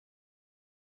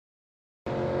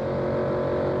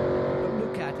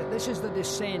This is the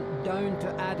descent down to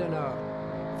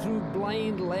Adenauer, through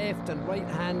blind left and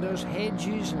right-handers,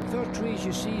 hedges and fir trees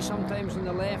you see sometimes on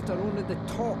the left are only the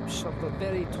tops of the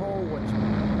very tall ones.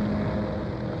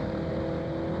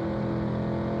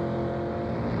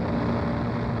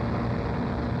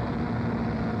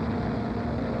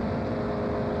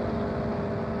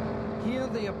 Here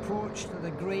the approach to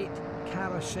the great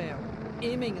carousel,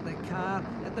 aiming at the car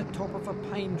at the top of a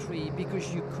pine tree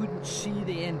because you couldn't see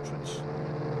the entrance.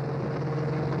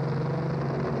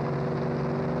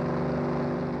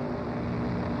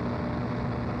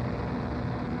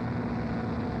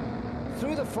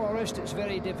 Through the forest it's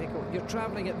very difficult. You're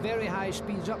travelling at very high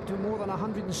speeds, up to more than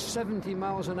 170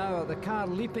 miles an hour, the car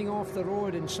leaping off the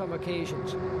road in some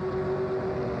occasions.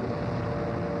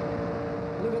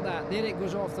 Look at that, there it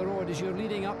goes off the road as you're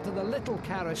leading up to the little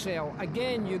carousel.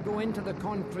 Again you go into the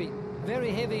concrete,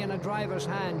 very heavy in a driver's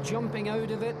hand, jumping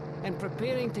out of it and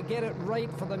preparing to get it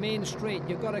right for the main straight.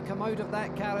 You've got to come out of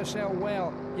that carousel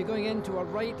well. You're going into a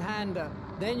right-hander.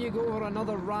 Then you go over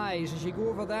another rise. As you go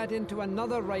over that, into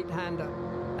another right-hander.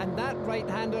 And that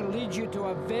right-hander leads you to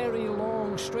a very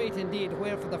long straight indeed,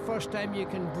 where for the first time you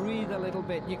can breathe a little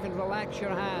bit. You can relax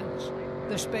your hands.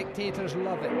 The spectators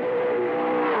love it.